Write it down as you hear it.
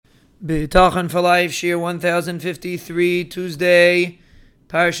Bitachon4life, Shiur 1053, Tuesday,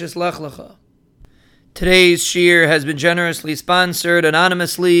 Parshas Lech Lecha. Today's Shiur has been generously sponsored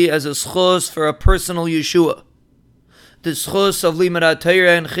anonymously as a schus for a personal Yeshua. The schus of Limud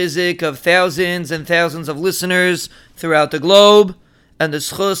Torah and Chizik of thousands and thousands of listeners throughout the globe, and the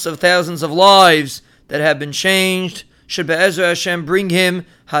schus of thousands of lives that have been changed, should Be'ezra Hashem bring him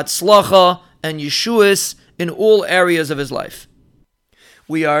Hatzlacha and Yeshuas in all areas of his life.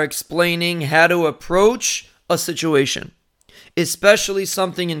 We are explaining how to approach a situation, especially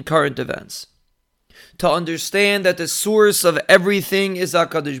something in current events, to understand that the source of everything is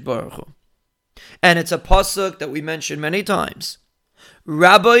HaKadosh Baruch Hu. And it's a pasuk that we mentioned many times.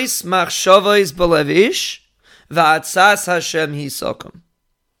 Rabbis machshavos b'lev ish, va'atzas Hashem hisakum.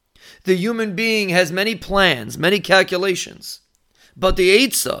 The human being has many plans, many calculations, but the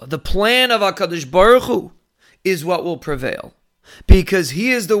eitzah, the plan of HaKadosh Baruch Hu, is what will prevail. Because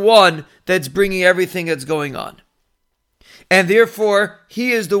he is the one that's bringing everything that's going on. And therefore,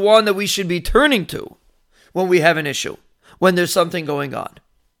 he is the one that we should be turning to when we have an issue, when there's something going on.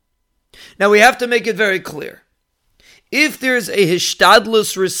 Now we have to make it very clear. If there's a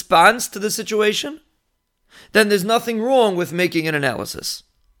hishtadlus response to the situation, then there's nothing wrong with making an analysis.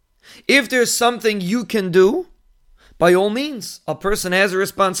 If there's something you can do, by all means, a person has a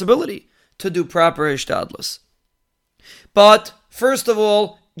responsibility to do proper hishtadlus. But first of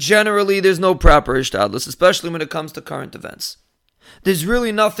all, generally there's no proper hishtadlus, especially when it comes to current events. There's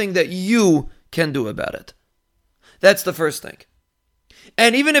really nothing that you can do about it. That's the first thing.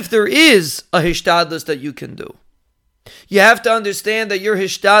 And even if there is a hishtadlus that you can do, you have to understand that your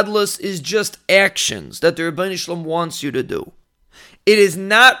hishtadlus is just actions that the Rebbeinu Shalom wants you to do. It is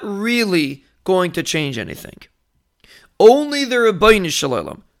not really going to change anything. Only the Rebbeinu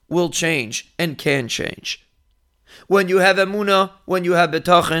Shalom will change and can change. When you have emunah, when you have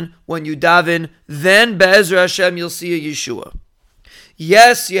bitachon, when you daven, then Be'ezra Hashem you'll see a Yeshua.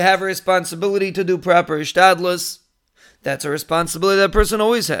 Yes, you have a responsibility to do proper hishtadlus. That's a responsibility that a person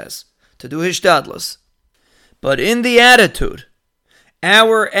always has, to do hishtadlus. But in the attitude,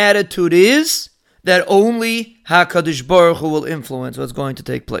 our attitude is that only HaKadosh Baruch Hu will influence what's going to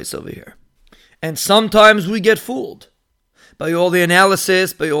take place over here. And sometimes we get fooled by all the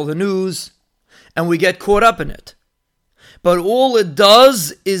analysis, by all the news, and we get caught up in it. But all it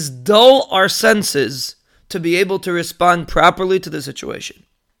does is dull our senses to be able to respond properly to the situation.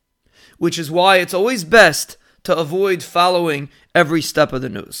 Which is why it's always best to avoid following every step of the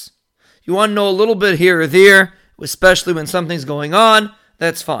news. You want to know a little bit here or there, especially when something's going on,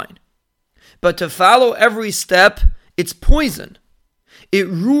 that's fine. But to follow every step, it's poison. It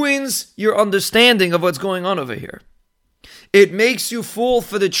ruins your understanding of what's going on over here. It makes you fall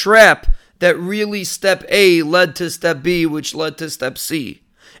for the trap that really step A led to step B, which led to step C.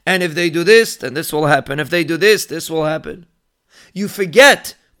 And if they do this, then this will happen. If they do this, this will happen. You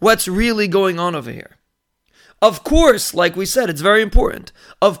forget what's really going on over here. Of course, like we said, it's very important.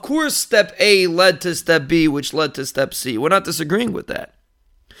 Of course, step A led to step B, which led to step C. We're not disagreeing with that.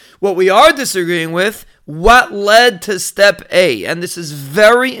 What we are disagreeing with, what led to step A. And this is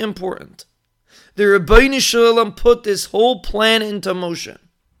very important. The Rebbeinu Shalom put this whole plan into motion.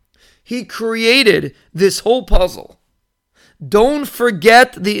 He created this whole puzzle. Don't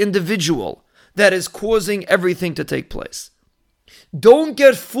forget the individual that is causing everything to take place. Don't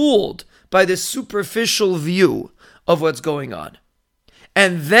get fooled by this superficial view of what's going on.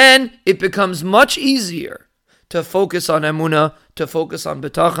 And then it becomes much easier to focus on emunah, to focus on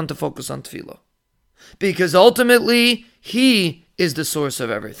bitachon, to focus on tefillah. Because ultimately, he is the source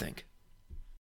of everything.